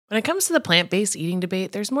When it comes to the plant-based eating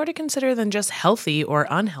debate, there's more to consider than just healthy or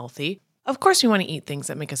unhealthy. Of course, we want to eat things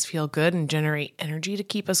that make us feel good and generate energy to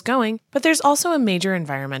keep us going, but there's also a major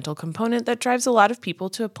environmental component that drives a lot of people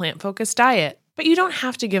to a plant-focused diet. But you don't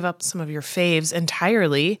have to give up some of your faves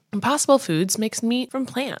entirely. Impossible Foods makes meat from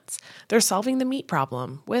plants. They're solving the meat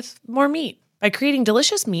problem with more meat. By creating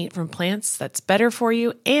delicious meat from plants that's better for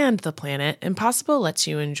you and the planet, Impossible lets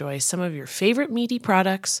you enjoy some of your favorite meaty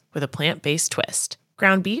products with a plant-based twist.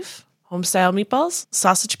 Ground beef, home-style meatballs,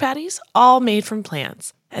 sausage patties, all made from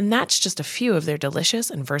plants. And that's just a few of their delicious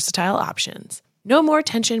and versatile options. No more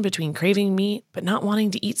tension between craving meat but not wanting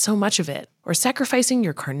to eat so much of it, or sacrificing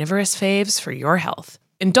your carnivorous faves for your health.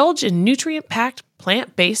 Indulge in nutrient-packed,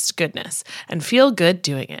 plant-based goodness and feel good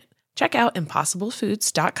doing it. Check out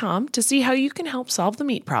impossiblefoods.com to see how you can help solve the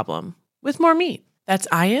meat problem with more meat. That's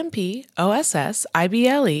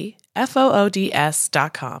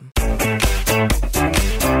IMPOSSIBLEFOODS.com.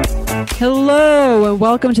 Hello, and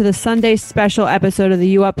welcome to the Sunday special episode of the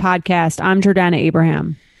U Up Podcast. I'm Jordana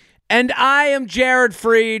Abraham. And I am Jared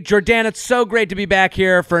Freed. Jordana, it's so great to be back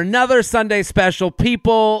here for another Sunday special.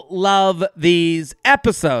 People love these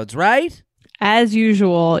episodes, right? As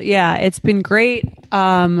usual. Yeah, it's been great.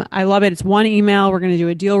 I love it. It's one email. We're going to do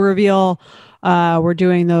a deal reveal. We're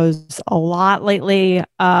doing those a lot lately.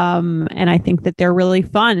 And I think that they're really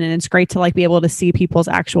fun. And it's great to be able to see people's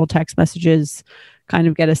actual text messages, kind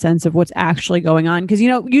of get a sense of what's actually going on. Because,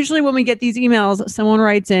 usually when we get these emails, someone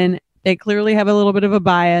writes in, they clearly have a little bit of a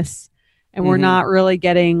bias, and we're not really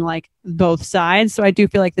getting both sides. So I do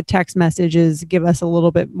feel like the text messages give us a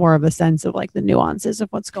little bit more of a sense of the nuances of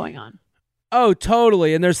what's going on. Oh,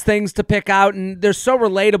 totally. And there's things to pick out, and they're so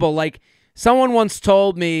relatable. Someone once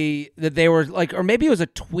told me that they were or maybe it was a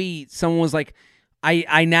tweet. Someone was like,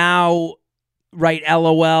 I now write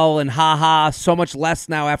LOL and haha so much less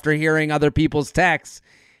now after hearing other people's texts.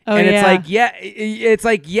 Oh, and yeah. it's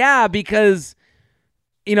because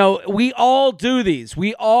we all do these.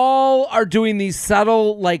 We all are doing these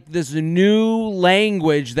subtle, this new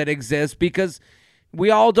language that exists because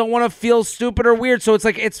we all don't want to feel stupid or weird. So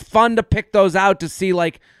it's fun to pick those out to see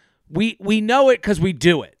we know it because we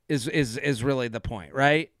do it is really the point,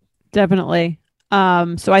 right? Definitely.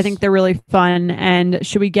 So I think they're really fun. And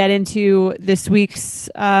should we get into this week's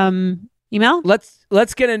email?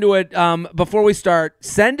 Let's get into it. Before we start,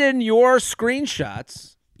 send in your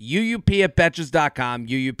screenshots. UUP@Betches.com,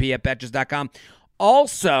 UUP@Betches.com.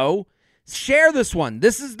 Also, share this one.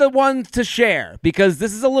 This is the one to share because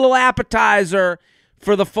this is a little appetizer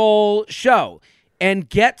for the full show. And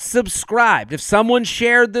get subscribed. If someone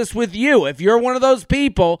shared this with you, if you're one of those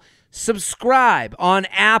people, subscribe on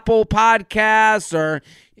Apple Podcasts or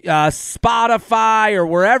Spotify or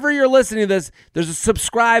wherever you're listening to this. There's a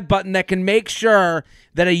subscribe button that can make sure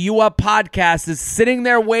that a U Up podcast is sitting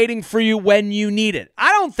there waiting for you when you need it.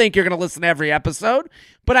 I don't think you're going to listen to every episode,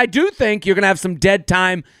 but I do think you're going to have some dead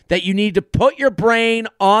time that you need to put your brain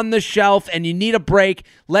on the shelf and you need a break.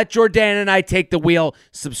 Let Jordana and I take the wheel.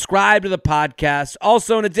 Subscribe to the podcast.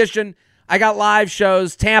 Also, in addition, I got live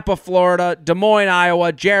shows, Tampa, Florida, Des Moines,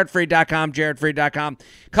 Iowa, jaredfreed.com, jaredfreed.com,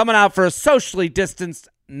 coming out for a socially distanced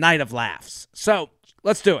night of laughs. So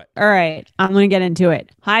let's do it. All right. I'm going to get into it.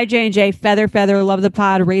 Hi, J&J. Feather. Love the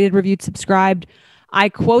pod. Rated, reviewed, subscribed. I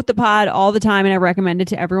quote the pod all the time, and I recommend it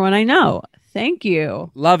to everyone I know. Thank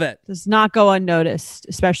you. Love it. Does not go unnoticed,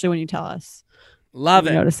 especially when you tell us. Love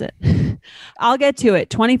it. Notice it. I'll get to it.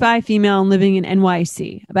 25, female, and living in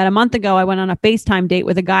NYC. About a month ago, I went on a FaceTime date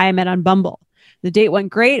with a guy I met on Bumble. The date went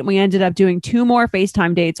great, and we ended up doing 2 more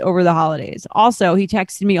FaceTime dates over the holidays. Also, he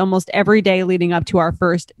texted me almost every day leading up to our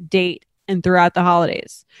first date and throughout the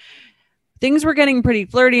holidays. Things were getting pretty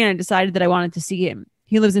flirty, and I decided that I wanted to see him.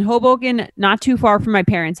 He lives in Hoboken, not too far from my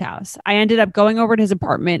parents' house. I ended up going over to his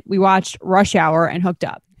apartment. We watched Rush Hour and hooked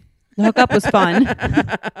up. The hookup was fun.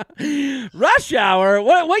 Rush Hour?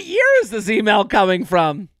 What year is this email coming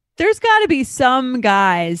from? There's got to be some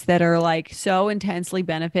guys that are so intensely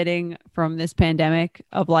benefiting from this pandemic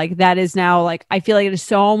of that is now I feel like it is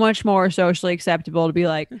so much more socially acceptable to be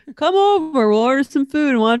come over, we'll order some food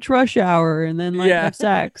and watch Rush Hour and then have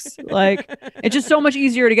sex. It's just so much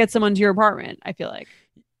easier to get someone to your apartment, I feel like.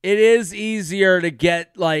 It is easier to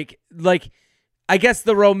get I guess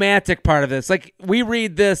the romantic part of this, we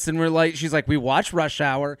read this and we're she's we watched Rush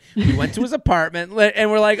Hour, we went to his apartment,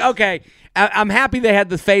 and we're okay, I'm happy they had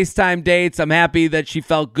the FaceTime dates. I'm happy that she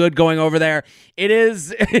felt good going over there.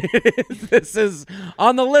 This is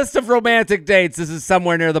on the list of romantic dates. This is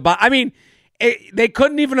somewhere near the bottom. I mean, they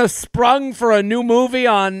couldn't even have sprung for a new movie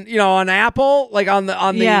on Apple,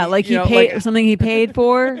 he paid something he paid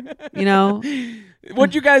for,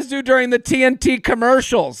 What'd you guys do during the TNT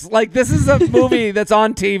commercials? Like, this is a movie that's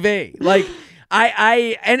on TV. Like,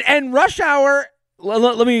 and Rush Hour.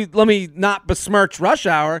 Let me not besmirch Rush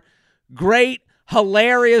Hour. Great,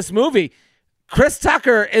 hilarious movie. Chris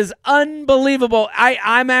Tucker is unbelievable.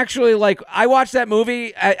 I'm actually like, I watched that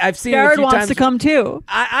movie. I've seen Jared it a few wants times. to come too.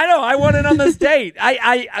 I know. I want in on this date.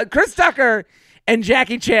 Chris Tucker and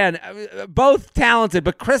Jackie Chan, both talented,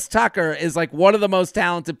 but Chris Tucker is like one of the most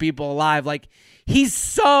talented people alive. Like, he's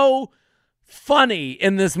so funny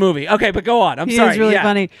in this movie. Okay, but go on. I'm sorry. He's really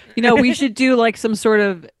funny. We should do like some sort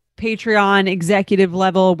of Patreon executive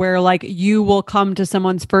level where like you will come to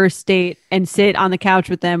someone's first date and sit on the couch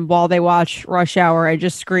with them while they watch Rush Hour and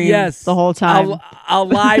just scream the whole time. I'll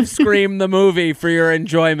live scream the movie for your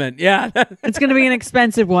enjoyment. Yeah. It's going to be an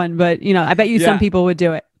expensive one, but I bet you some people would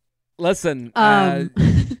do it. Listen,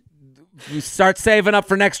 start saving up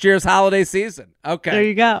for next year's holiday season. Okay. There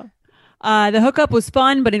you go. The hookup was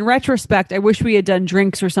fun, but in retrospect, I wish we had done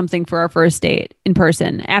drinks or something for our first date in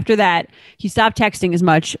person. After that, he stopped texting as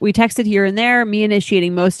much. We texted here and there, me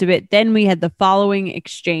initiating most of it. Then we had the following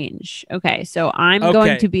exchange. Okay, so I'm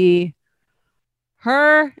going to be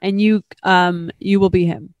her, and you will be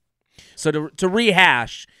him. So to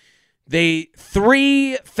rehash, 3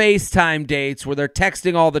 FaceTime dates where they're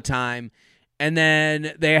texting all the time, and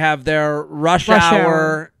then they have their rush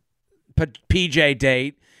hour. PJ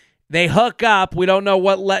date. They hook up. We don't know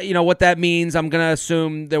what that means. I'm gonna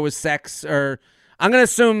assume there was sex, or I'm gonna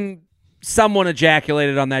assume someone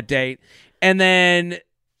ejaculated on that date. And then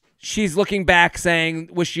she's looking back, saying,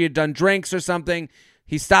 "Wish she had done drinks or something."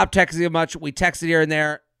 He stopped texting much. We texted here and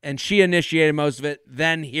there, and she initiated most of it.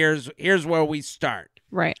 Then here's where we start.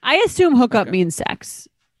 Right. I assume hookup means sex.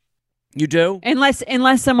 You do? Unless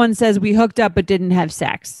someone says we hooked up but didn't have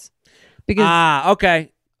sex. Because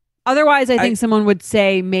okay. Otherwise, I think someone would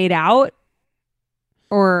say made out,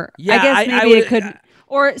 or I guess maybe it could,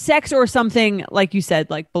 or sex or something like you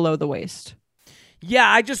said, like below the waist. Yeah,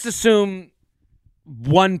 I just assume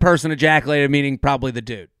one person ejaculated, meaning probably the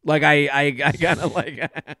dude. Like I kind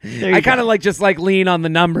of like just like lean on the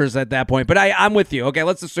numbers at that point. But I'm with you. Okay,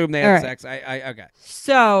 let's assume they had sex. Okay.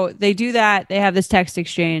 So they do that. They have this text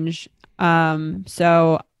exchange.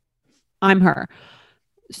 So I'm her.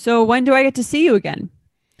 So when do I get to see you again?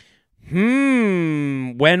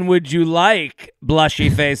 When would you like?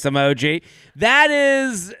 Blushy face emoji. That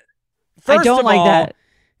is, first I don't of like all, that.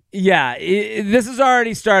 Yeah, this is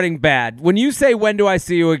already starting bad. When you say, when do I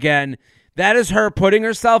see you again? That is her putting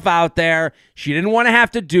herself out there. She didn't want to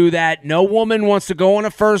have to do that. No woman wants to go on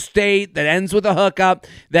a first date that ends with a hookup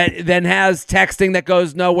that then has texting that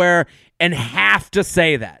goes nowhere and have to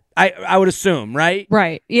say that. I would assume, right?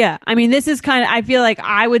 Right. Yeah. I mean, this is kind of, I feel like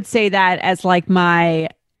I would say that as like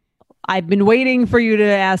I've been waiting for you to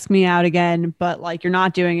ask me out again, but like you're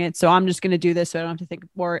not doing it. So I'm just going to do this. So I don't have to think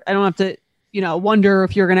more. I don't have to, wonder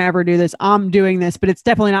if you're going to ever do this. I'm doing this, but it's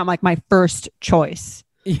definitely not like my first choice.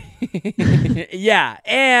 Yeah.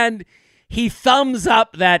 And he thumbs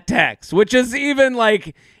up that text, which is even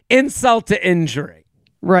like insult to injury.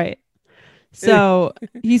 Right. So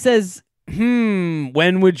he says,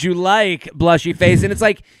 when would you like? Blushy face. And it's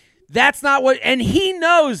like, that's not what, and he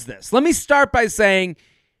knows this. Let me start by saying,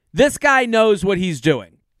 this guy knows what he's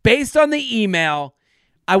doing. Based on the email,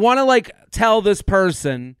 I want to tell this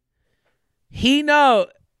person,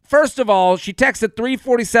 first of all, she texted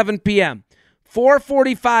 3:47 p.m.,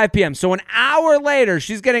 4:45 p.m. So an hour later,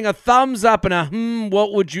 she's getting a thumbs up and a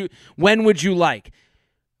when would you like?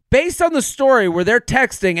 Based on the story where they're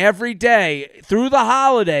texting every day through the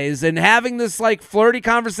holidays and having this flirty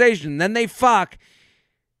conversation, then they fuck.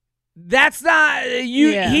 That's not you.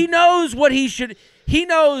 Yeah. He knows what he should. He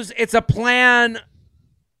knows it's a plan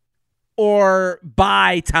or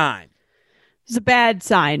buy time. It's a bad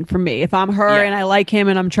sign for me. If I'm her and I like him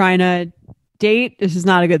and I'm trying to date, this is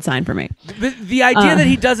not a good sign for me. The idea that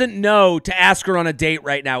he doesn't know to ask her on a date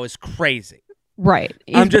right now is crazy. Right.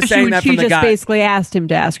 I'm just saying that from the guy. She just basically asked him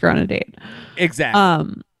to ask her on a date.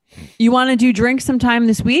 Exactly. You want to do drinks sometime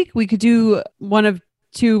this week? We could do one of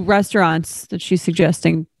 2 restaurants that she's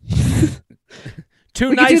suggesting.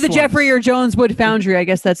 We could do the Jeffrey or Joneswood Foundry. I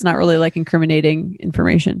guess that's not really incriminating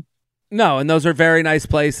information. No, and those are very nice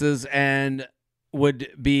places and would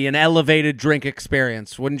be an elevated drink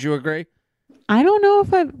experience. Wouldn't you agree? I don't know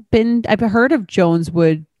if I've heard of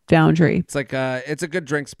Joneswood Foundry. It's it's a good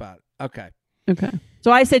drink spot. Okay.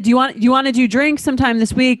 So I said, do you want to do drinks sometime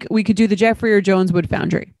this week? We could do the Jeffrey or Joneswood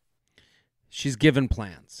Foundry. She's given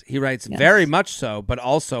plans. He writes, very much so, but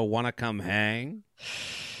also want to come hang.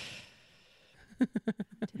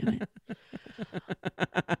 Damn it.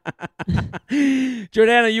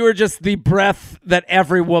 Jordana, you were just the breath that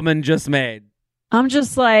every woman just made. I'm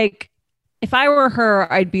just like, if I were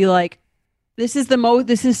her, I'd be like, this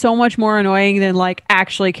is so much more annoying than like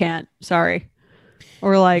actually can't. Sorry.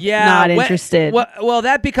 Or like not interested. Well,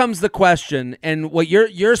 that becomes the question. And what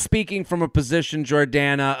you're speaking from a position,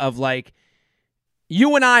 Jordana, of like,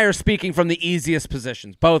 you and I are speaking from the easiest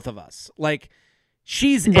positions, both of us. Like,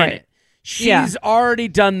 she's in it. She's already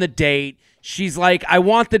done the date. She's like, I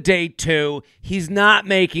want the date too. He's not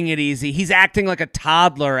making it easy. He's acting like a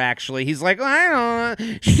toddler, actually. He's like, I don't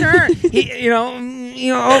know. Sure. you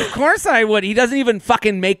know, of course I would. He doesn't even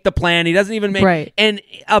fucking make the plan. He doesn't even make. Right. And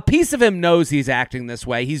a piece of him knows he's acting this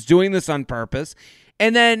way. He's doing this on purpose.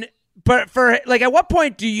 And then, but for like, at what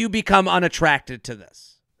point do you become unattracted to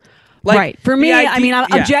this? Like, right. For me,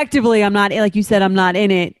 objectively, I'm not, like you said, I'm not in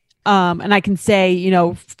it. And I can say, you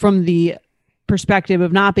know, from the perspective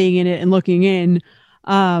of not being in it and looking in,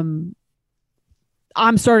 I'm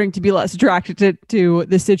starting to be less attracted to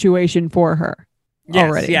the situation for her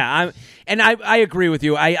already. Yeah. I agree with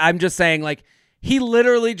you. I'm just saying, like, he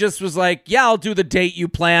literally just was like, yeah, I'll do the date you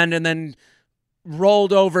planned, and then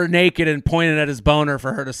rolled over naked and pointed at his boner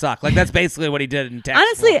for her to suck. Like, that's basically what he did in text.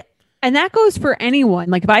 Honestly, and that goes for anyone.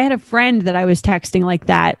 Like, if I had a friend that I was texting like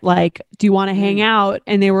that, like, do you want to hang out?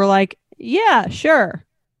 And they were like, yeah, sure.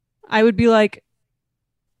 I would be like,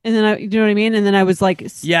 and then you know what I mean? And then I was like,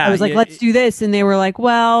 let's do this. And they were like,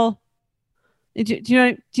 well, do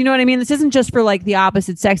you know what I mean? This isn't just for like the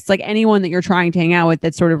opposite sex. It's like anyone that you're trying to hang out with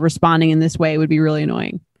that's sort of responding in this way would be really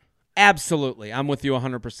annoying. Absolutely. I'm with you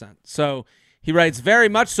 100%. So he writes, very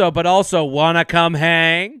much so, but also wanna come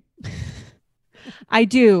hang? I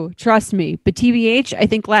do. Trust me. But TBH, I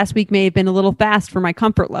think last week may have been a little fast for my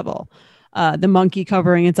comfort level. The monkey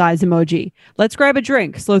covering its eyes emoji. Let's grab a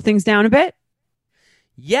drink. Slow things down a bit.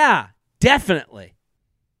 Yeah, definitely.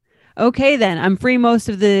 Okay, then. I'm free most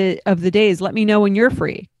of the days. Let me know when you're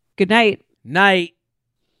free. Good night. Night.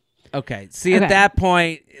 Okay. See, at that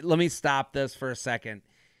point, let me stop this for a second.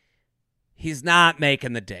 He's not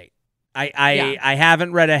making the date. I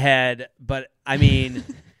haven't read ahead, but I mean...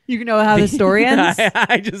 You know how the story ends?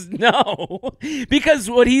 I just know. Because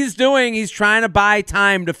what he's doing, he's trying to buy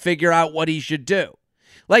time to figure out what he should do.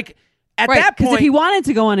 Like, at that point... Because if he wanted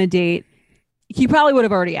to go on a date, he probably would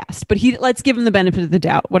have already asked. But let's give him the benefit of the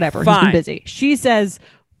doubt. Whatever. Fine. He's been busy. She says,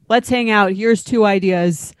 let's hang out. Here's 2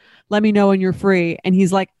 ideas. Let me know when you're free. And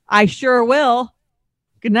he's like, I sure will.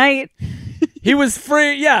 Good night. He was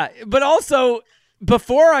free, yeah. But also,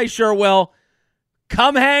 before I sure will,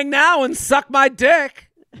 come hang now and suck my dick.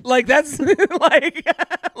 Like, that's like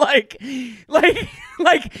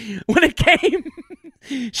when it came,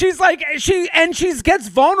 she's like, she gets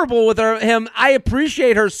vulnerable with him. I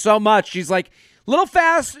appreciate her so much. She's like, little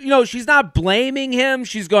fast, you know, she's not blaming him.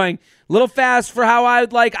 She's going, little fast for how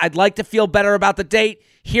I'd like to feel better about the date.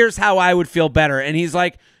 Here's how I would feel better. And he's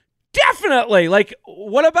like, definitely. Like,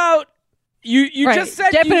 what about you right. Just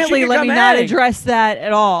said definitely let me not address that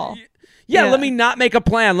at all. Yeah, let me not make a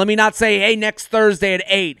plan. Let me not say, hey, next Thursday at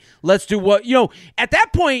 8, let's do what, you know, at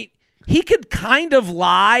that point, he could kind of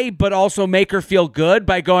lie, but also make her feel good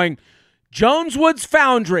by going, Joneswood's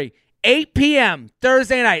Foundry, 8 p.m.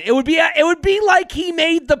 Thursday night. It would be like he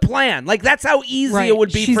made the plan. Like, that's how easy it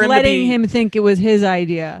would be for him to be. She's letting him think it was his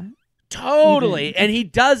idea. Totally. And he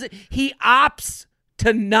opts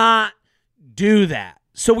to not do that.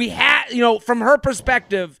 So we had, you know, from her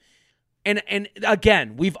perspective, and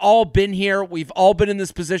again, we've all been here. We've all been in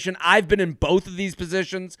this position. I've been in both of these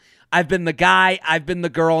positions. I've been the guy. I've been the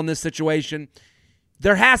girl in this situation.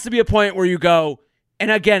 There has to be a point where you go,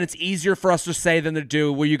 and again, it's easier for us to say than to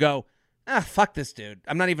do, where you go, fuck this dude.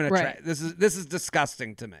 I'm not even attracted. Right. This is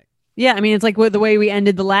disgusting to me. Yeah, I mean, it's like the way we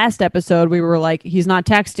ended the last episode. We were like, he's not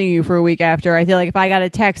texting you for a week after. I feel like if I got a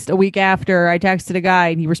text a week after I texted a guy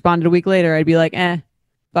and he responded a week later, I'd be like,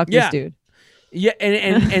 fuck this dude. Yeah,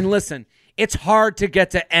 and listen, it's hard to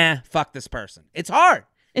get to fuck this person. It's hard.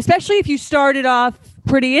 Especially if you started off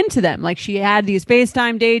pretty into them. Like, she had these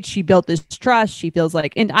FaceTime dates, she built this trust, she feels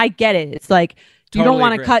like, and I get it. It's like, you don't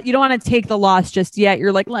want to you don't want to take the loss just yet.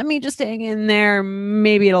 You're like, let me just hang in there.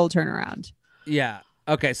 Maybe it'll turn around. Yeah.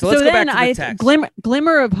 Okay, so let's go back to the text.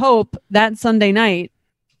 Glimmer of hope that Sunday night.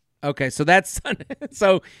 Okay, so that's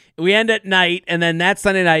so we end at night, and then that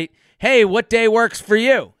Sunday night, hey, what day works for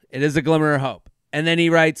you? It is a glimmer of hope. And then he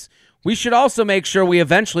writes, we should also make sure we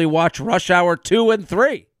eventually watch Rush Hour 2 and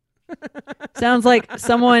 3. Sounds like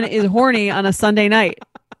someone is horny on a Sunday night.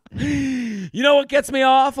 You know what gets me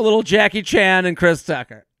off? A little Jackie Chan and Chris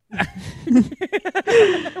Tucker.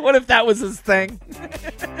 What if that was his thing?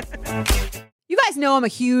 You guys know I'm a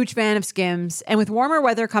huge fan of Skims, and with warmer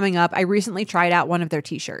weather coming up, I recently tried out one of their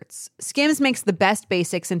t-shirts. Skims makes the best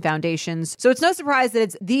basics and foundations, so it's no surprise that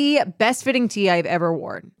it's the best fitting tee I've ever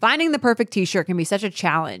worn. Finding the perfect t-shirt can be such a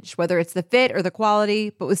challenge, whether it's the fit or the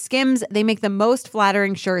quality, but with Skims, they make the most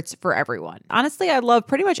flattering shirts for everyone. Honestly, I love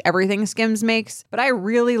pretty much everything Skims makes, but I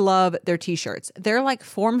really love their t-shirts. They're like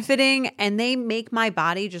form-fitting, and they make my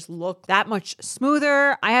body just look that much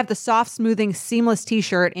smoother. I have the soft, smoothing, seamless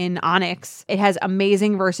t-shirt in Onyx. It has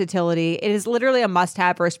amazing versatility. It is literally a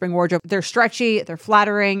must-have for a spring wardrobe. They're stretchy, they're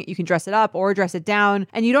flattering, you can dress it up or dress it down,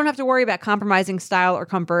 and you don't have to worry about compromising style or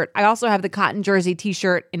comfort. I also have the cotton jersey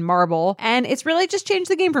t-shirt in marble, and it's really just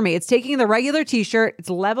changed the game for me. It's taking the regular t-shirt,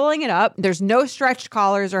 it's leveling it up, there's no stretched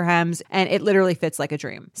collars or hems, and it literally fits like a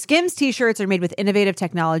dream. Skims t-shirts are made with innovative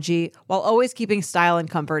technology while always keeping style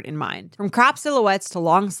and comfort in mind. From crop silhouettes to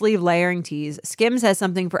long sleeve layering tees, Skims has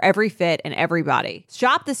something for every fit and every body.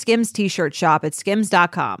 Shop the Skims t-shirt shop at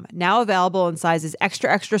skims.com, now available in sizes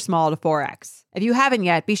extra, extra small to 4X. If you haven't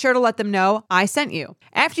yet, be sure to let them know I sent you.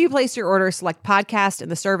 After you place your order, select podcast in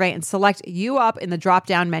the survey and select you up in the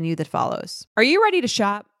drop-down menu that follows. Are you ready to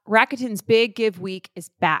shop? Rakuten's Big Give Week is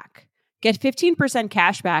back. Get 15%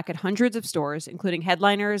 cash back at hundreds of stores, including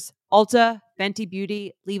Headliners, Ulta, Fenty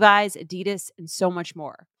Beauty, Levi's, Adidas, and so much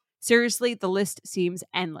more. Seriously, the list seems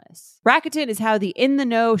endless. Rakuten is how the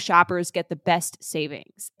in-the-know shoppers get the best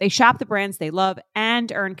savings. They shop the brands they love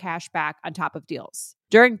and earn cash back on top of deals.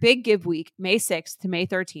 During Big Give Week, May 6th to May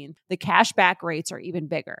 13th, the cash back rates are even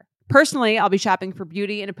bigger. Personally, I'll be shopping for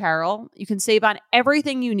beauty and apparel. You can save on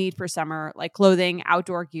everything you need for summer, like clothing,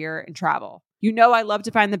 outdoor gear, and travel. You know I love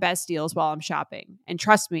to find the best deals while I'm shopping. And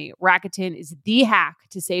trust me, Rakuten is the hack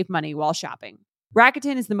to save money while shopping.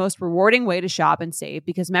 Rakuten is the most rewarding way to shop and save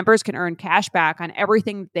because members can earn cash back on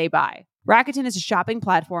everything they buy. Rakuten is a shopping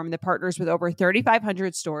platform that partners with over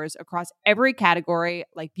 3,500 stores across every category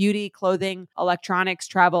like beauty, clothing, electronics,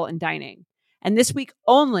 travel, and dining. And this week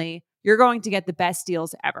only, you're going to get the best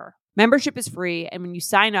deals ever. Membership is free, and when you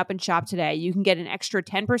sign up and shop today, you can get an extra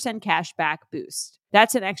 10% cash back boost.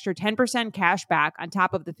 That's an extra 10% cash back on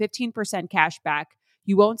top of the 15% cash back.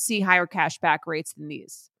 You won't see higher cash back rates than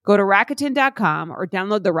these. Go to Rakuten.com or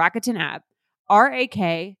download the Rakuten app.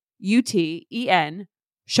 Rakuten.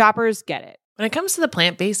 Shoppers get it. When it comes to the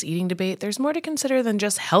plant-based eating debate, there's more to consider than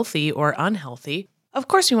just healthy or unhealthy. Of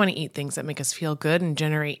course, we want to eat things that make us feel good and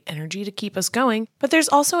generate energy to keep us going, but there's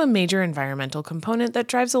also a major environmental component that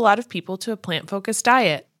drives a lot of people to a plant-focused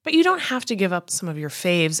diet. But you don't have to give up some of your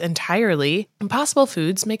faves entirely. Impossible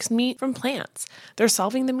Foods makes meat from plants. They're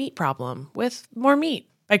solving the meat problem with more meat.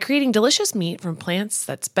 By creating delicious meat from plants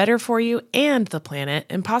that's better for you and the planet,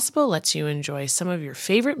 Impossible lets you enjoy some of your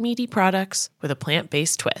favorite meaty products with a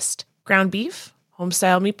plant-based twist. Ground beef,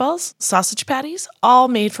 home-style meatballs, sausage patties, all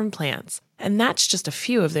made from plants. And that's just a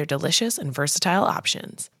few of their delicious and versatile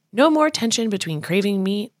options. No more tension between craving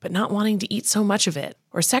meat but not wanting to eat so much of it,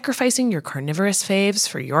 or sacrificing your carnivorous faves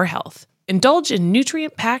for your health. Indulge in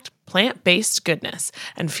nutrient-packed, plant-based goodness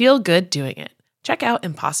and feel good doing it. Check out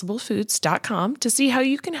impossiblefoods.com to see how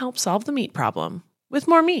you can help solve the meat problem with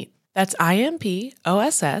more meat. That's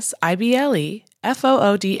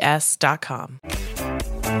IMPOSSIBLEFOODS.com.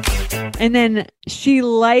 And then she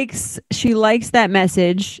likes that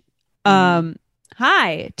message.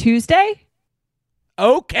 Hi, Tuesday?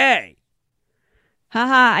 Okay.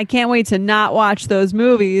 Haha, I can't wait to not watch those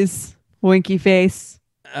movies. Winky face.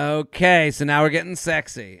 Okay, so now we're getting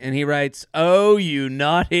sexy. And he writes, "Oh, you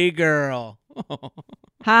naughty girl." Ha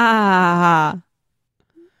ha ha.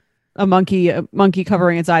 A monkey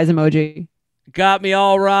covering its eyes emoji. Got me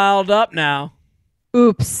all riled up now.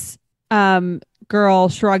 Oops. Girl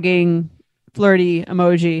shrugging flirty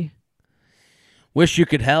emoji. Wish you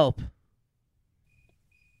could help.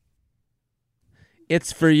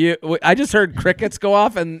 It's for you. I just heard crickets go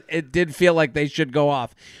off, and it did feel like they should go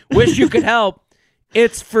off. Wish you could help.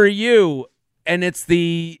 It's for you. And it's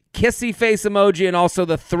the kissy face emoji and also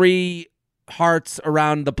the 3 hearts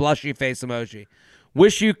around the blushy face emoji.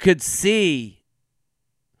 Wish you could see.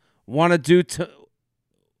 Want to do to.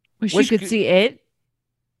 Wish you could see it?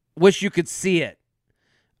 Wish you could see it.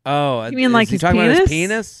 Oh, you mean like his talking penis? About his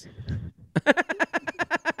penis?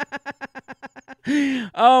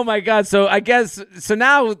 Oh my God. So I guess, so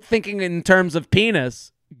now thinking in terms of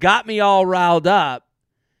penis, got me all riled up.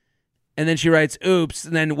 And then she writes, oops,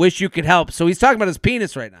 and then wish you could help. So he's talking about his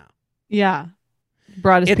penis right now. Yeah.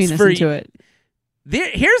 Brought his penis into it.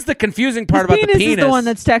 Here's the confusing part his about the penis. Is the one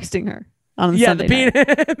that's texting her on Sunday night.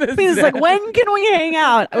 The penis is like, when can we hang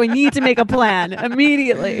out? We need to make a plan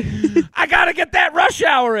immediately. I got to get that rush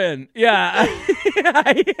hour in. Yeah.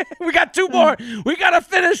 We got 2 more. We got to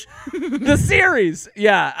finish the series.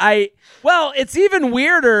 Yeah, well, it's even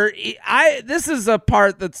weirder. This is a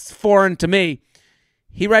part that's foreign to me.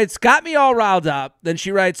 He writes, got me all riled up. Then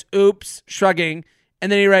she writes, oops, shrugging.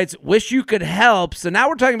 And then he writes, wish you could help. So now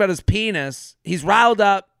we're talking about his penis. He's riled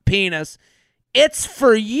up, penis. It's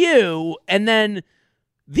for you. And then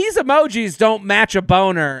these emojis don't match a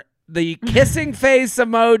boner. The kissing face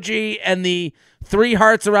emoji and the 3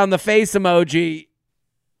 hearts around the face emoji,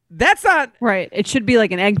 that's not... Right. It should be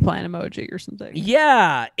like an eggplant emoji or something.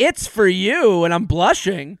 Yeah, it's for you, and I'm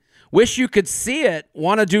blushing. Wish you could see it.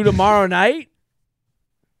 Want to do tomorrow night?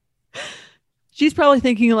 She's probably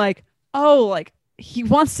thinking like, oh, like he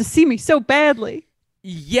wants to see me so badly.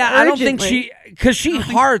 Yeah, urgently. I don't think she, because she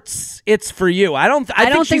hearts it's for you. I don't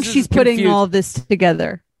think she's putting confused. all of this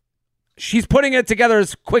together. She's putting it together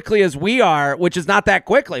as quickly as we are, which is not that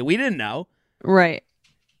quickly. We didn't know. Right.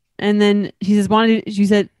 And then he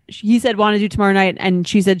says, he said, want to do tomorrow night. And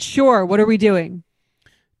she said, sure. What are we doing?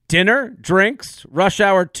 Dinner, drinks, rush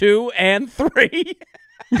hour 2 and 3.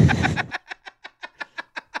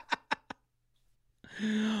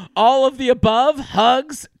 All of the above,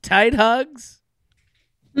 hugs, tight hugs.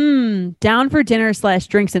 Down for dinner /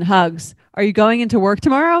 drinks and hugs. Are you going into work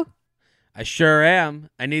tomorrow? I sure am.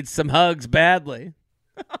 I need some hugs badly.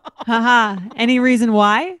 Haha. Any reason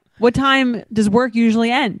why? What time does work usually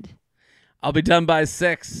end? I'll be done by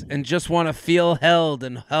 6 and just want to feel held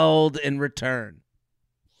and held in return.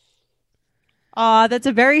 Aw, that's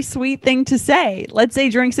a very sweet thing to say. Let's say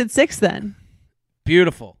drinks at 6 then.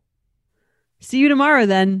 Beautiful. See you tomorrow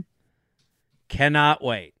then. Cannot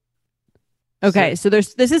wait. Okay, so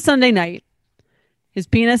this is Sunday night. His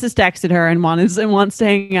penis has texted her and wants to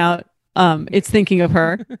hang out. It's thinking of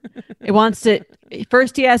her. It wants to.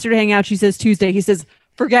 First, he asked her to hang out. She says Tuesday. He says,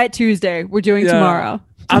 forget Tuesday. We're doing tomorrow.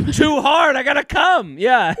 I'm too hard. I gotta come.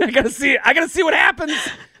 Yeah, I gotta see what happens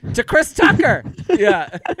to Chris Tucker.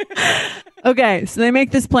 Yeah. Okay, so they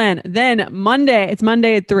make this plan. Then it's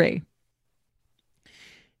Monday at 3.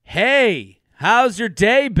 Hey, how's your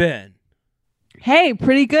day been? Hey,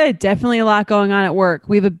 pretty good. Definitely a lot going on at work.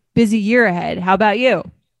 We have a busy year ahead. How about you?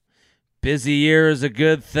 Busy year is a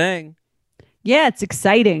good thing. Yeah, it's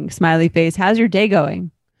exciting. Smiley face. How's your day going?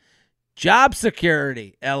 Job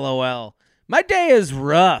security. LOL. My day is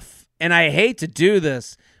rough, and I hate to do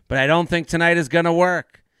this, but I don't think tonight is going to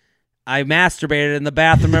work. I masturbated in the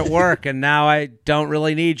bathroom at work, and now I don't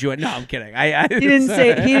really need you. No, I'm kidding. He didn't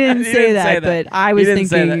say that, but I was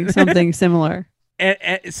thinking something similar. And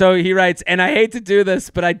so he writes, and I hate to do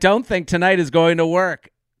this, but I don't think tonight is going to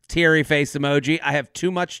work. Teary face emoji. I have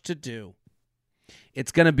too much to do.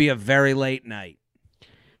 It's going to be a very late night.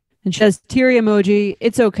 And she says, teary emoji.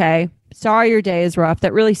 It's okay. Sorry your day is rough.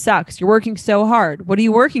 That really sucks. You're working so hard. What are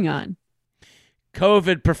you working on?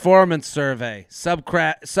 COVID performance survey.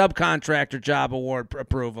 Subcontractor job award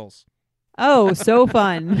approvals. Oh, so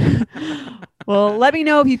fun. Well, let me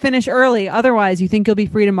know if you finish early. Otherwise, you think you'll be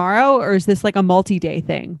free tomorrow, or is this like a multi-day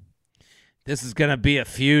thing? This is going to be a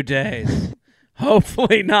few days.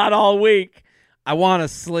 Hopefully not all week. I want to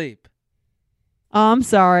sleep. Oh, I'm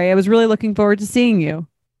sorry. I was really looking forward to seeing you.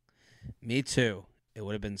 Me too. It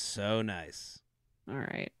would have been so nice. All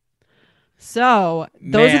right. So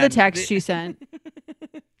those are the texts she sent.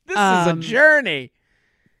 This is a journey.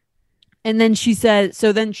 And then she says,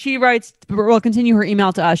 so then she writes, we'll continue her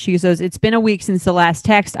email to us. She says, it's been a week since the last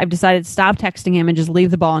text. I've decided to stop texting him and just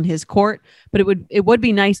leave the ball in his court. But it would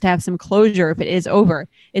be nice to have some closure if it is over.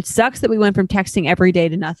 It sucks that we went from texting every day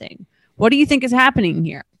to nothing. What do you think is happening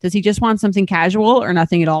here? Does he just want something casual or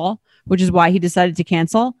nothing at all, which is why he decided to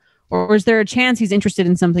cancel? Or is there a chance he's interested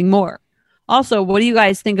in something more? Also, what do you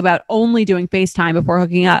guys think about only doing FaceTime before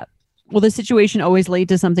hooking up? Will this situation always lead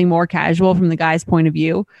to something more casual from the guy's point of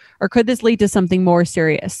view? Or could this lead to something more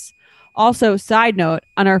serious? Also, side note,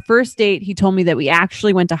 on our first date, he told me that we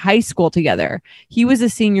actually went to high school together. He was a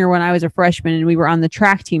senior when I was a freshman, and we were on the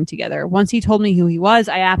track team together. Once he told me who he was,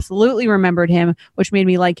 I absolutely remembered him, which made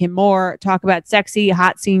me like him more. Talk about sexy,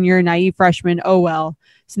 hot senior, naive freshman. Oh, well.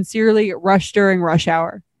 Sincerely, Rush during rush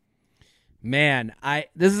hour. Man,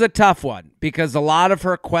 this is a tough one because a lot of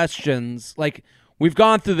her questions, like we've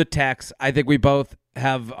gone through the text. I think we both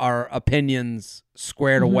have our opinions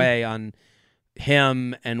squared away on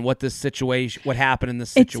him and what happened in this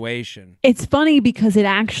situation. It's funny because it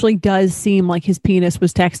actually does seem like his penis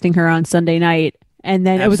was texting her on Sunday night, and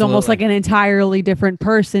then it was almost like an entirely different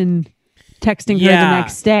person texting her the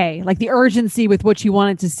next day. Like the urgency with which he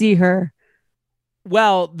wanted to see her.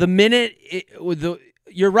 Well, the minute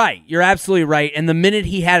you're right. You're absolutely right. And the minute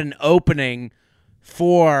he had an opening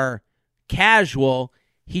for casual,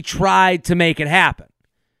 he tried to make it happen.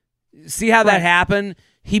 See how that happened?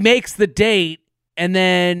 He makes the date, and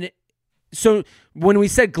then so when we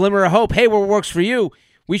said glimmer of hope, hey, what works for you?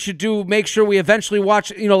 We should make sure we eventually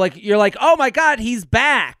watch, like you're like, oh my God, he's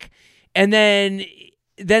back. And then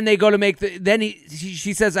they go to make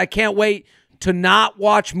she says, I can't wait to not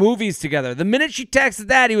watch movies together. The minute she texted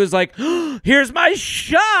that, he was like, here's my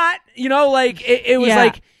shot. It was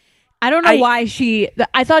like, I don't know why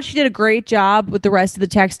I thought she did a great job with the rest of the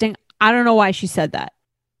texting. I don't know why she said that.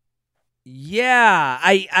 Yeah,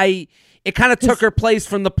 it kind of took her place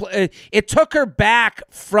from it took her back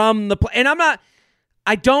from the and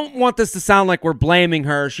I don't want this to sound like we're blaming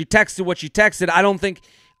her. She texted what she texted.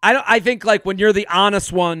 I think like when you're the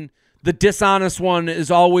honest one, the dishonest one is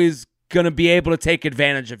always going to be able to take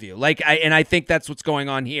advantage of you. And I think that's what's going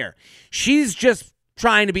on here. She's just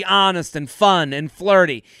trying to be honest and fun and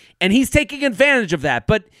flirty, and he's taking advantage of that.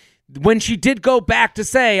 But when she did go back to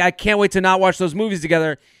say, I can't wait to not watch those movies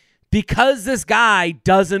together, because this guy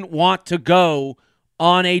doesn't want to go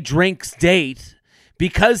on a drinks date,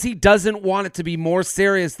 because he doesn't want it to be more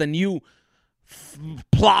serious than you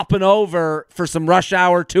plopping over for some Rush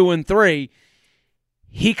Hour 2 and 3,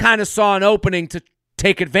 he kind of saw an opening to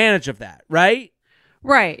take advantage of that, right?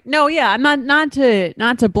 Right. No, yeah, I'm not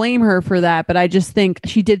to blame her for that, but I just think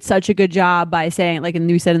she did such a good job by saying, like, and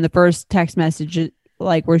you said in the first text message,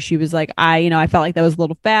 like where she was like, I felt like that was a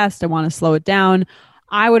little fast. I want to slow it down.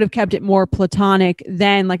 I would have kept it more platonic.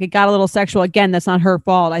 Then, like, it got a little sexual. Again, that's not her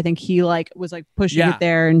fault. I think he was pushing it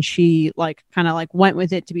there, and she kind of went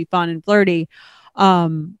with it to be fun and flirty.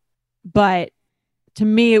 But to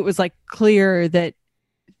me, it was clear that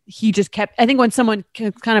he just kept. I think when someone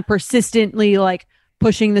kind of persistently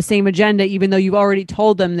pushing the same agenda, even though you've already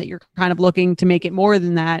told them that you're kind of looking to make it more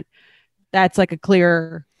than that, that's a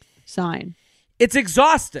clear sign. It's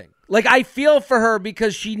exhausting. I feel for her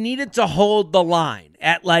because she needed to hold the line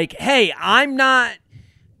at hey, I'm not,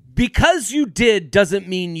 because you did doesn't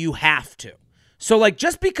mean you have to. So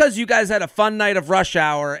just because you guys had a fun night of Rush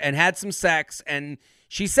Hour and had some sex, and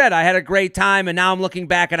she said, I had a great time and now I'm looking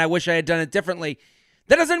back and I wish I had done it differently.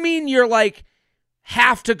 That doesn't mean you're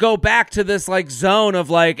have to go back to this zone of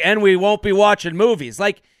and we won't be watching movies.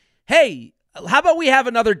 Hey, how about we have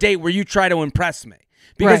another date where you try to impress me?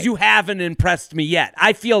 Because you haven't impressed me yet.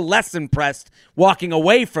 I feel less impressed walking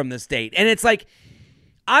away from this date. And it's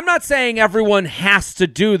I'm not saying everyone has to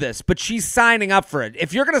do this, but she's signing up for it.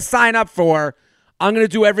 If you're going to sign up for, I'm going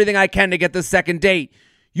to do everything I can to get the second date,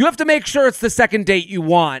 you have to make sure it's the second date you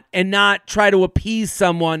want and not try to appease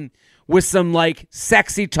someone with some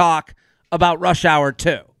sexy talk about Rush Hour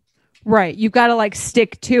 2. Right. You've got to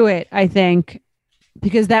stick to it, I think,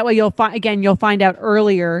 because that way you'll find out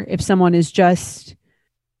earlier if someone is just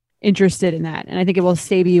interested in that, and I think it will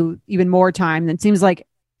save you even more time. Than seems like.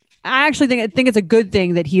 I actually think it's a good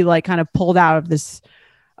thing that he kind of pulled out of this.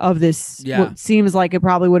 Yeah. What seems like it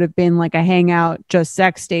probably would have been a hangout, just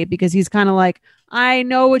sex date, because he's kind of I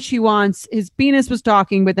know what she wants. His penis was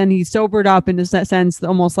talking, but then he sobered up in a sense,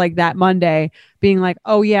 almost like that Monday, being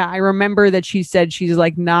oh yeah, I remember that she said she's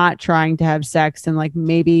not trying to have sex, and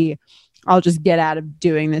maybe I'll just get out of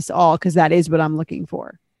doing this all because that is what I'm looking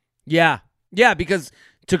for. Yeah, because.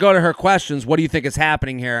 To go to her questions, what do you think is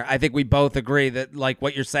happening here? I think we both agree that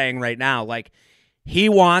what you're saying right now, he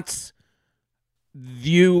wants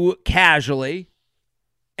you casually,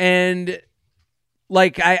 and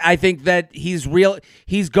I think that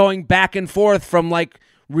he's going back and forth from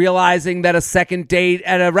realizing that a second date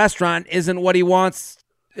at a restaurant isn't what he wants,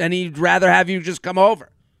 and he'd rather have you just come over.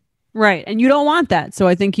 Right. And you don't want that. So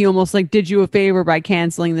I think he almost did you a favor by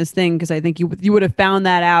canceling this thing, because I think you would have found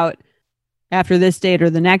that out after this date or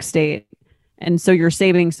the next date. And so you're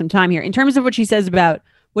saving some time here. In terms of what she says about,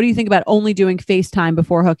 what do you think about only doing FaceTime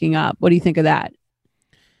before hooking up? What do you think of that?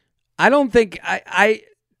 I don't think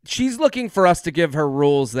she's looking for us to give her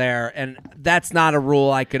rules there, and that's not a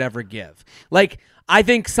rule I could ever give. I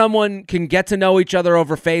think someone can get to know each other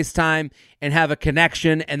over FaceTime and have a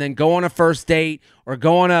connection, and then go on a first date or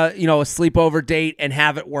go on a sleepover date and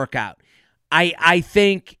have it work out. I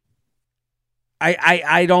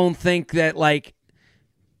don't think that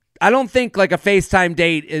I don't think a FaceTime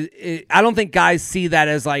date is I don't think guys see that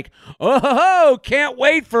as oh, can't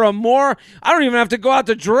wait for a more, I don't even have to go out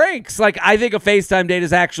to drinks. I think a FaceTime date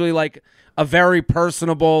is actually a very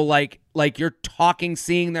personable, you're talking,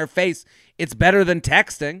 seeing their face. It's better than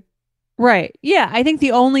texting. Right. Yeah. I think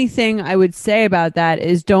the only thing I would say about that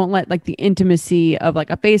is don't let the intimacy of a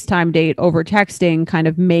FaceTime date over texting kind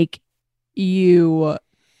of make you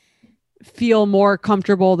feel more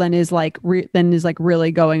comfortable than is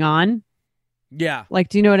really going on. Yeah. Do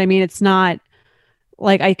you know what I mean? It's not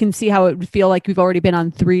like I can see how it would feel like you've already been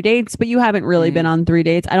on 3 dates, but you haven't really been on 3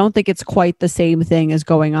 dates. I don't think it's quite the same thing as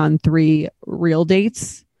going on 3 real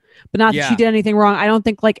dates. But not that she did anything wrong. I don't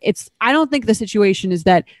think the situation is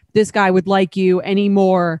that this guy would like you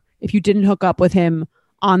anymore if you didn't hook up with him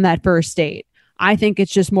on that first date. I think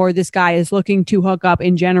it's just more this guy is looking to hook up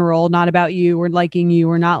in general, not about you or liking you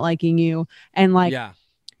or not liking you. And like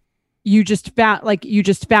you just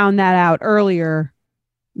found that out earlier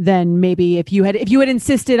than maybe if you had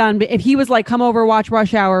insisted on, if he was like, come over, watch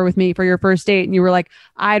Rush Hour with me for your first date, and you were like,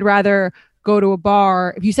 I'd rather go to a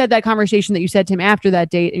bar. If you said that conversation that you said to him after that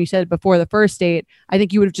date and you said it before the first date, I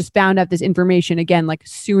think you would have just found out this information again, like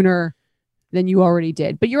sooner than you already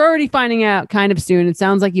did. But you're already finding out kind of soon. It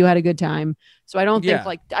sounds like you had a good time. So I don't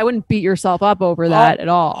think I wouldn't beat yourself up over that at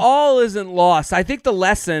all. All isn't lost. I think the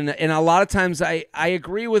lesson, and a lot of times I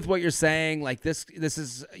agree with what you're saying. Like this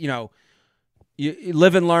is, you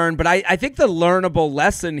live and learn. But I think the learnable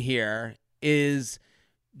lesson here is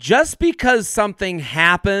just because something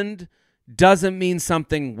happened doesn't mean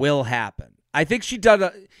something will happen. I think she did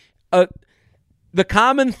the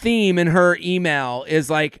common theme in her email is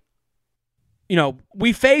like,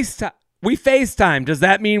 we FaceTime. Does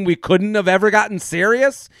that mean we couldn't have ever gotten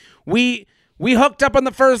serious? We hooked up on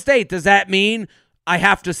the first date. Does that mean I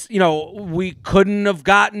have to, we couldn't have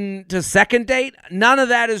gotten to second date? None of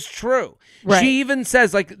that is true. Right. She even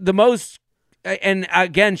says like the most, and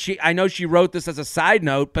again, I know she wrote this as a side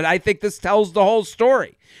note, but I think this tells the whole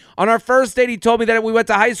story. On our first date, he told me that we went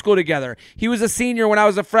to high school together. He was a senior when I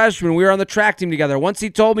was a freshman. We were on the track team together. Once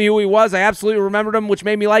he told me who he was, I absolutely remembered him, which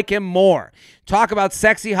made me like him more. Talk about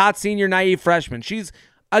sexy, hot senior, naive freshman. She's,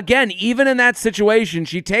 again, even in that situation,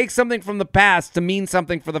 she takes something from the past to mean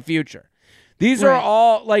something for the future. These are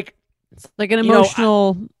all like... It's like an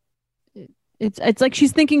emotional... It's like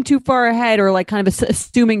she's thinking too far ahead or like kind of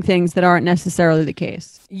assuming things that aren't necessarily the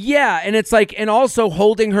case. Yeah, and it's like, and also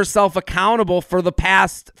holding herself accountable for the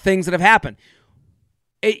past things that have happened.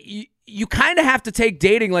 You kind of have to take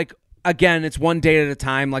dating like, again, it's one date at a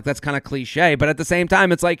time. Like that's kind of cliche, but at the same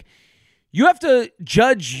time, it's like you have to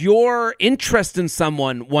judge your interest in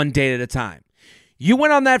someone one date at a time. You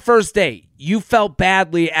went on that first date. You felt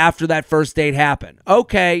badly after that first date happened.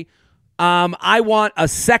 Okay. I want a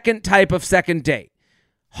second type of second date.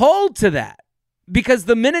 Hold to that. Because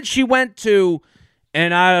the minute she went to,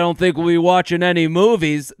 and I don't think we'll be watching any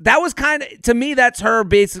movies, that was kind of, to me, that's her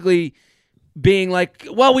basically being like,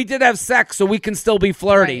 well, we did have sex, so we can still be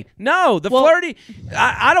flirty. Right. No, flirty,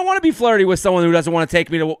 I don't want to be flirty with someone who doesn't want to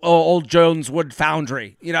take me to Old Jones Wood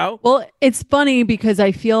Foundry, Well, it's funny because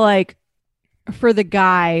I feel like for the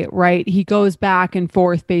guy, right, he goes back and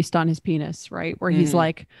forth based on his penis, right, where he's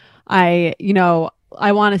like, I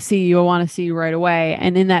want to see you. I want to see you right away.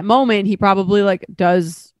 And in that moment, he probably like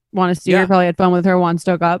does want to see her, probably had fun with her, wants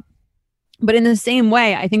to hook up. But in the same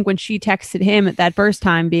way, I think when she texted him at that first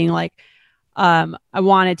time being like, I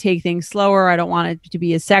want to take things slower. I don't want it to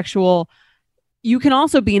be as sexual. You can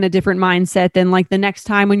also be in a different mindset than like the next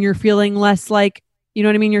time when you're feeling less like, you know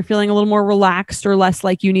what I mean? You're feeling a little more relaxed or less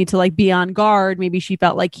like you need to like be on guard. Maybe she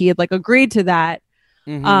felt like he had like agreed to that.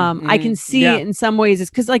 I can see it in some ways. It's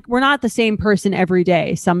because like we're not the same person every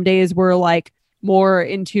day. Some days we're like more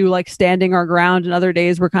into like standing our ground, and other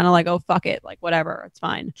days we're kind of like, oh fuck it, like whatever, it's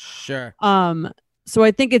fine. Sure. So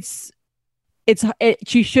I think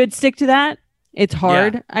she should stick to that. It's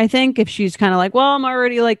hard, I think, if she's kind of like, well, I'm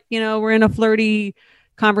already like, we're in a flirty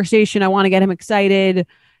conversation. I want to get him excited.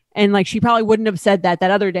 And like she probably wouldn't have said that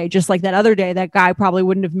other day. Just like that other day, that guy probably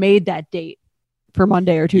wouldn't have made that date for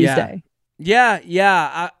Monday or Tuesday.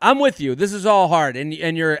 Yeah. I'm with you. This is all hard, and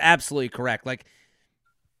you're absolutely correct. Like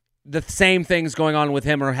the same things going on with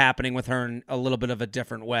him are happening with her in a little bit of a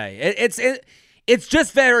different way. It's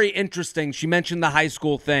just very interesting. She mentioned the high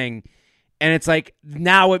school thing, and it's like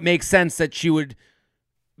now it makes sense that she would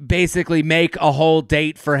basically make a whole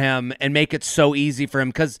date for him and make it so easy for him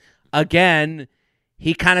because, again,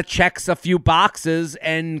 he kind of checks a few boxes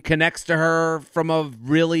and connects to her from a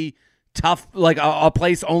really tough, like a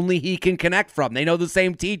place only he can connect from. They know the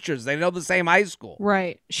same teachers. They know the same high school.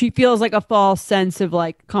 Right. She feels like a false sense of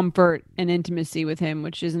like comfort and intimacy with him,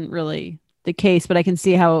 which isn't really the case, but I can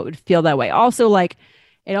see how it would feel that way. Also, like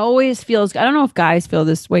it always feels, I don't know if guys feel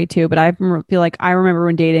this way too, but I feel like I remember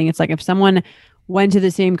when dating, it's like if someone went to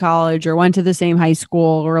the same college or went to the same high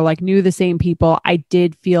school or like knew the same people, I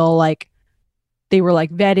did feel like they were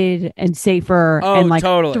like vetted and safer and like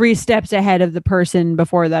totally 3 steps ahead of the person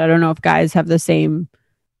before that. I don't know if guys have the same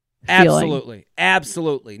feeling.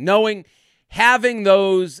 Absolutely. Having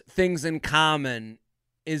those things in common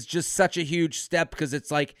is just such a huge step because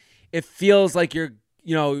it's like, it feels like you're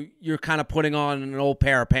you're kind of putting on an old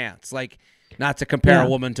pair of pants. Like, not to compare a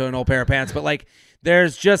woman to an old pair of pants, but like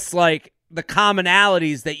there's just like the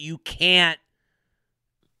commonalities that you can't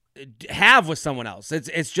have with someone else.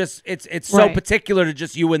 It's so particular to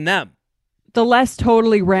just you and them. The less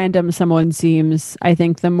totally random someone seems, I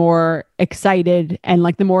think, the more excited and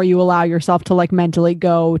like the more you allow yourself to like mentally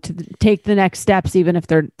go to take the next steps, even if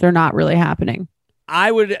they're not really happening.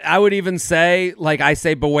 I would even say, like I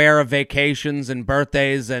say, beware of vacations and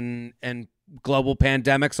birthdays and global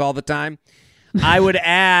pandemics all the time. I would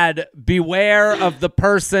add, beware of the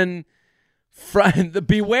person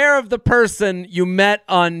you met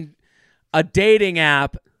on a dating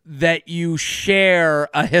app that you share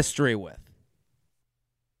a history with.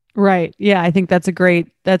 Right. Yeah, I think that's a great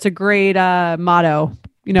motto.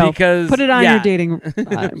 Because put it on your dating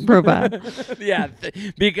profile. Yeah,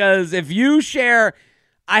 because if you share,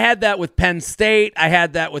 I had that with Penn State, I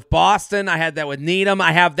had that with Boston, I had that with Needham,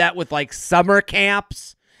 I have that with like summer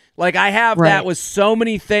camps. Like I have that with so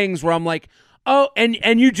many things where I'm like, oh,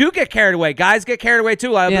 and you do get carried away. Guys get carried away too.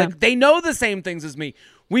 Like, they know the same things as me.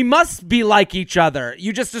 We must be like each other.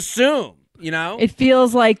 You just assume, It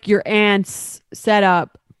feels like your aunt's set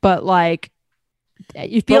up. But like,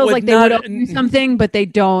 it feels like they would owe you something, but they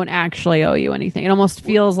don't actually owe you anything. It almost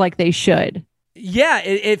feels like they should. Yeah,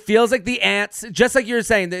 it feels like the ants, just like you were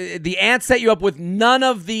saying, the ants set you up with none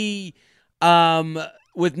of the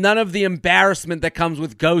embarrassment that comes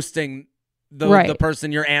with ghosting the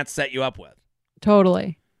person your aunt set you up with.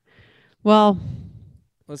 Totally. Well,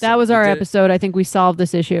 that was our episode. I think we solved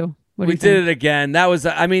this issue. We did it again.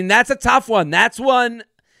 That's a tough one. That's one.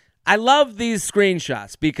 I love these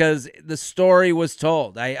screenshots because the story was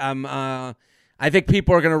told. I think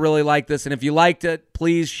people are going to really like this. And if you liked it,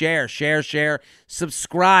 please share,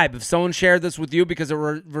 subscribe. If someone shared this with you because it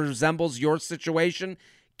resembles your situation,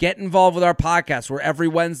 get involved with our podcast. We're every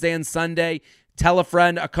Wednesday and Sunday. Tell a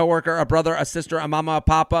friend, a coworker, a brother, a sister, a mama, a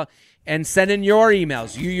papa, and send in your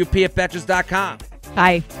emails, uup@betches.com.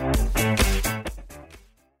 Bye.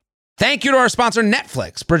 Thank you to our sponsor,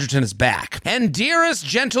 Netflix. Bridgerton is back. And dearest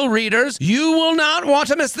gentle readers, you will not want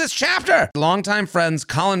to miss this chapter. Longtime friends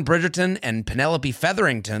Colin Bridgerton and Penelope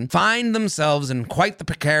Featherington find themselves in quite the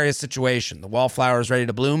precarious situation. The wallflower is ready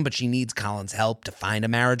to bloom, but she needs Colin's help to find a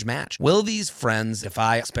marriage match. Will these friends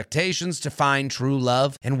defy expectations to find true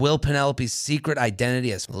love? And will Penelope's secret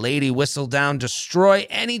identity as Lady Whistledown destroy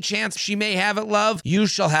any chance she may have at love? You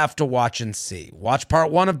shall have to watch and see. Watch part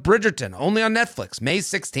 1 of Bridgerton, only on Netflix, May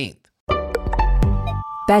 16th.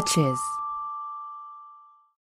 Betches.